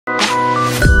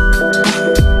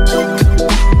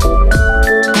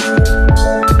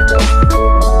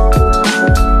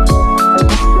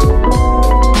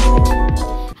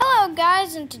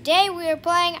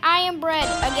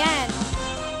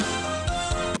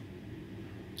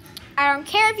I don't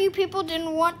care if you people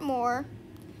didn't want more.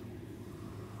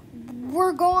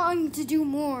 We're going to do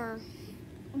more.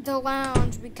 The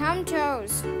lounge. Become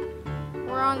toast.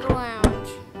 We're on the lounge.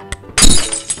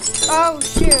 Oh,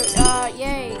 shoot.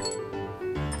 Yay.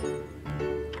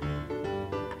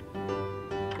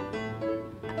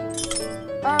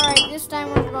 Alright, this time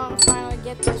we're going to finally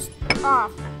get this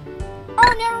off.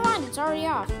 Oh, never mind. It's already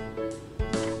off.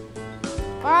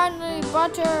 Finally,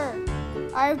 butter.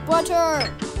 I have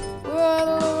butter.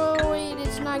 Whoa, wait,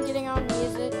 it's not getting on me,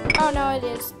 is it? Oh, no, it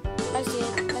is. I see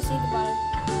it. I see the butter.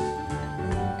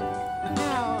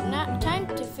 Now, not time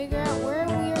to figure out where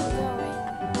we are going.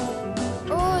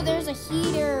 Oh, there's a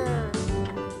heater.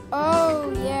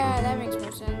 Oh, yeah, that makes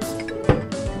more sense.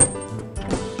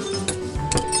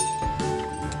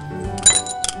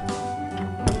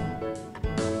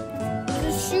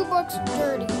 The shoebox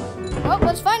dirty. Oh,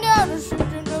 let's find out. No.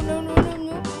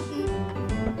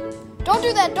 Don't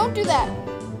do that. Don't do that.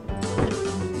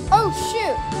 Oh,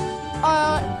 shoot.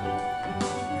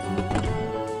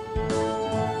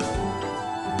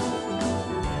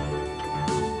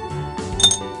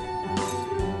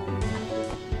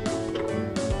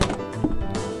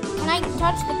 Can I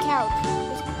touch the couch?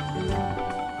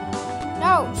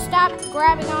 No, stop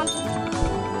grabbing onto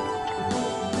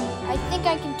I think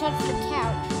I can touch the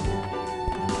couch.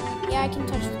 Yeah, I can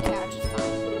touch the couch. It's fine.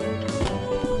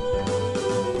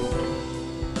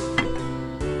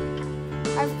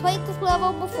 I've played this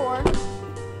level before,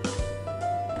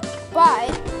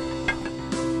 but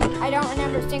I don't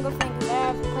remember a single thing because I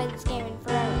haven't played this game in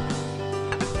forever.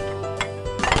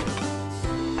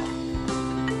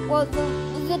 Well,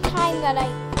 the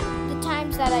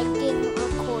times that I didn't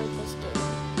record this game,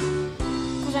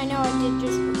 because I know I did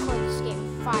just record this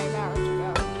game 5 hours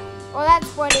ago. Well, that's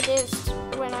what it is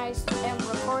when I am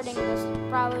recording this. It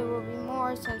probably will be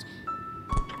more since.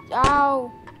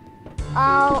 Ow.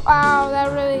 Ow, ow,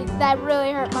 that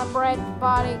really hurt my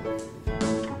body.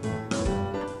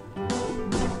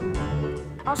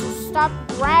 Also, stop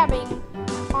grabbing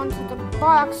onto the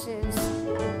boxes.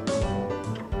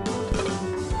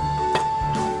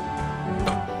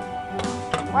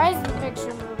 Why is the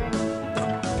picture moving?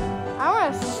 I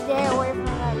want to stay away from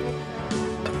that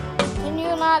picture. Can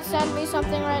you not send me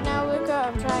something right now, Luca?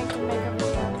 I'm trying to make a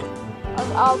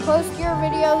video. I'll post your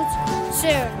videos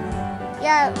soon.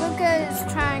 Yeah, Luca is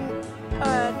trying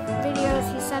videos.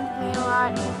 He sent me a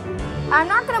lot. I'm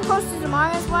not going to post his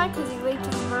Among Us one because he leaked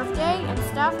his birthday and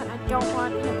stuff, and I don't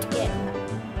want him to get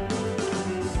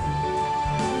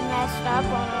messed up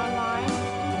on online.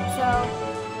 So,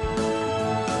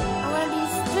 I'm going to be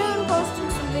soon posting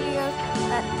some videos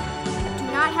that do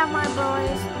not have my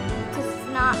boys because it's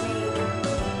not me.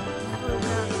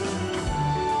 Luca.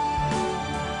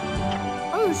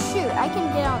 Oh, shoot. I can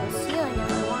get on the ceiling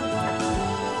if I want.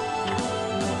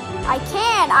 I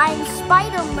can. I am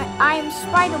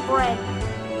Spider Bread.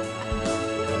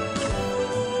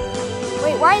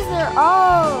 Wait, why is there?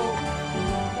 Oh,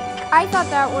 I thought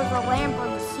that was a lamp on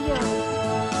the ceiling.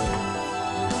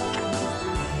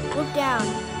 Look down.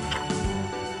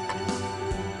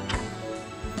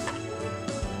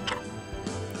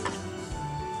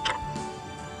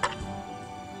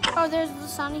 Oh, there's the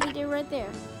Sonic heater right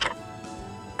there.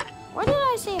 What did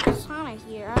I say about Sonic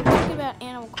here? I'm talking about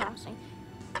Animal Crossing.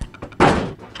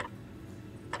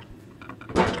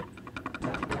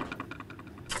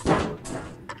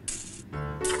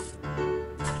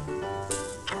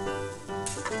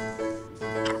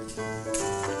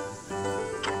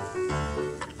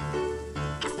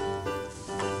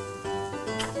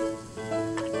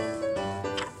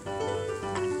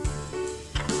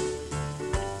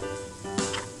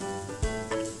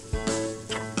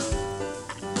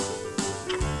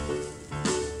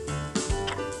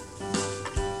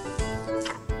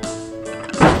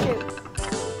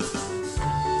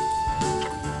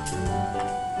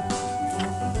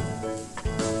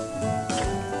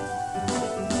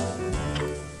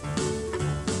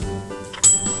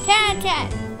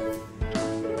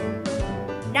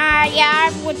 Nah, yeah,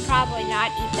 I would probably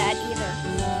not eat that either.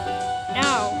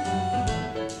 No.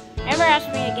 Never ask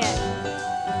me again.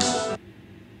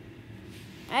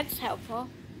 That's helpful.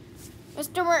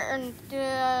 Mr. Merton,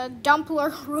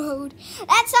 Dumpler Road.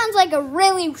 That sounds like a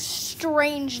really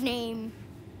strange name.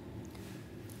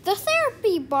 The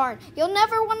therapy barn. You'll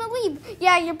never want to leave.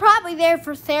 Yeah, you're probably there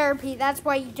for therapy. That's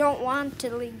why you don't want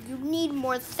to leave. You need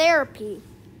more therapy.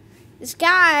 This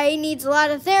guy needs a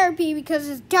lot of therapy because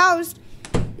his toast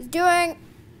is doing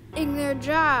their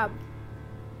job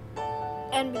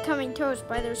and becoming toast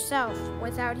by themselves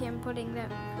without him putting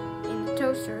them in the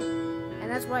toaster.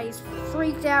 And that's why he's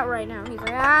freaked out right now. He's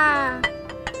like, ah.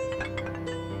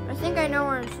 I think I know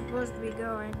where I'm supposed to be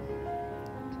going.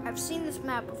 I've seen this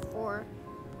map before.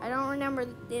 I don't remember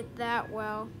it that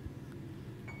well.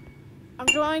 I'm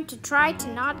going to try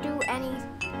to not do any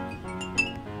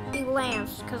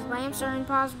lamps, because lamps are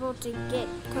impossible to get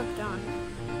cooked on.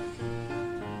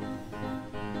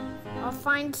 I'll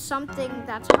find something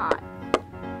that's hot.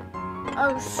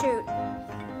 Oh shoot.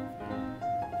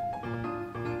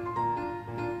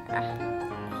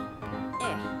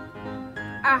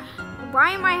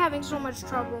 Why am I having so much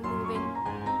trouble moving?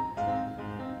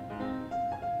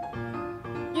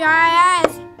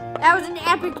 Yes! That was an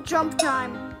epic jump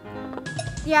time.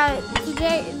 Yeah,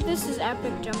 this is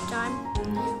epic jump time.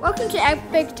 Welcome to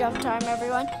epic jump time,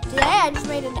 everyone. Today I just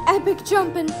made an epic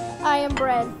jump in I Am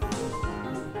Bread.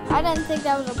 I didn't think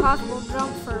that was a possible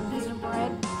jump for a piece of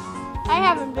bread. I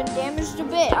haven't been damaged a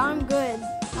bit. I'm good.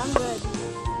 I'm good.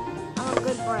 I'm a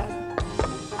good bread.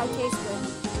 I taste good.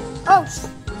 Oh,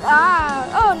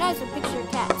 oh, nice, a picture of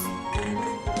cats.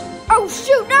 Oh,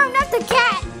 shoot, no, not the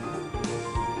cat.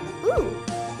 Ooh,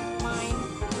 mine.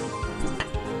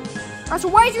 So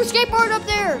why is your skateboard up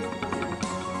there?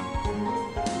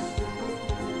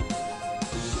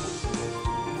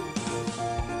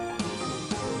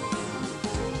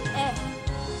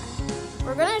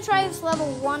 We're gonna try this level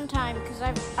one time because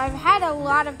I've had a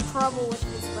lot of trouble with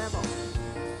this level,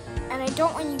 and I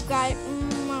don't want you guys.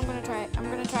 I'm gonna try it. I'm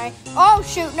gonna try it. Oh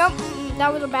shoot! Nope.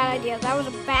 That was a bad idea. That was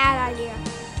a bad idea.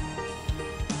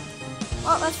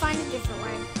 Well, let's find a different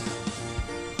way.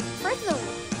 First the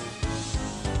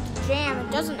jam, it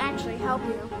doesn't actually help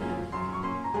you.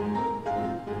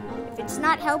 If it's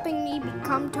not helping me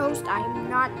become toast, I'm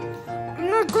not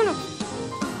gonna.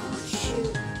 Oh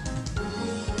shoot.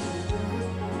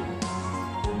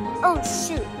 Oh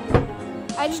shoot!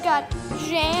 I just got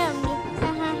jammed.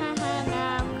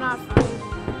 Nah, I'm not funny.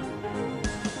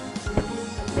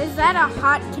 Is that a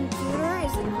hot computer?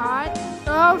 Is it hot?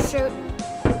 Oh shoot!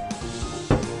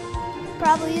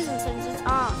 Probably isn't since it's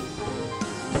off.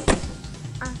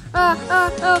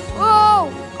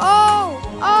 Oh!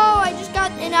 I just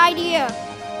got an idea.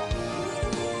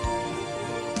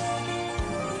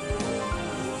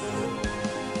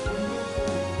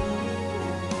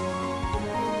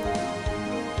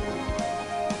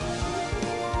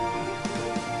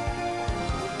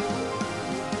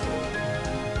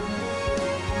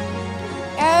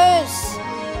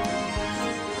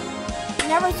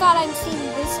 Never thought I'd seen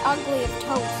this ugly of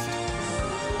toast.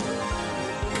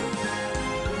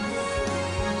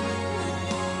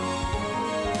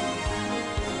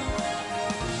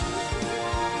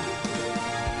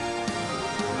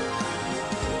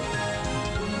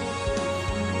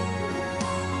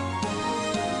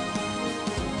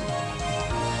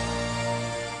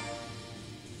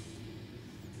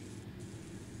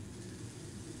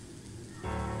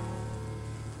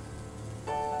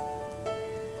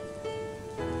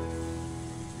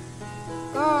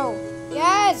 Go.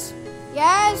 Yes!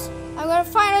 Yes! I'm gonna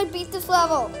finally beat this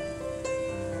level.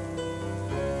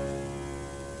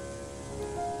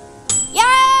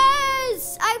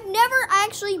 Yes! I've never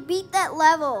actually beat that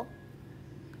level.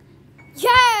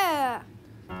 Yeah!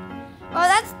 Well,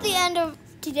 that's the end of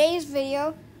today's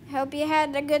video. I hope you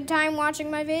had a good time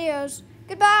watching my videos.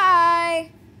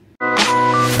 Goodbye!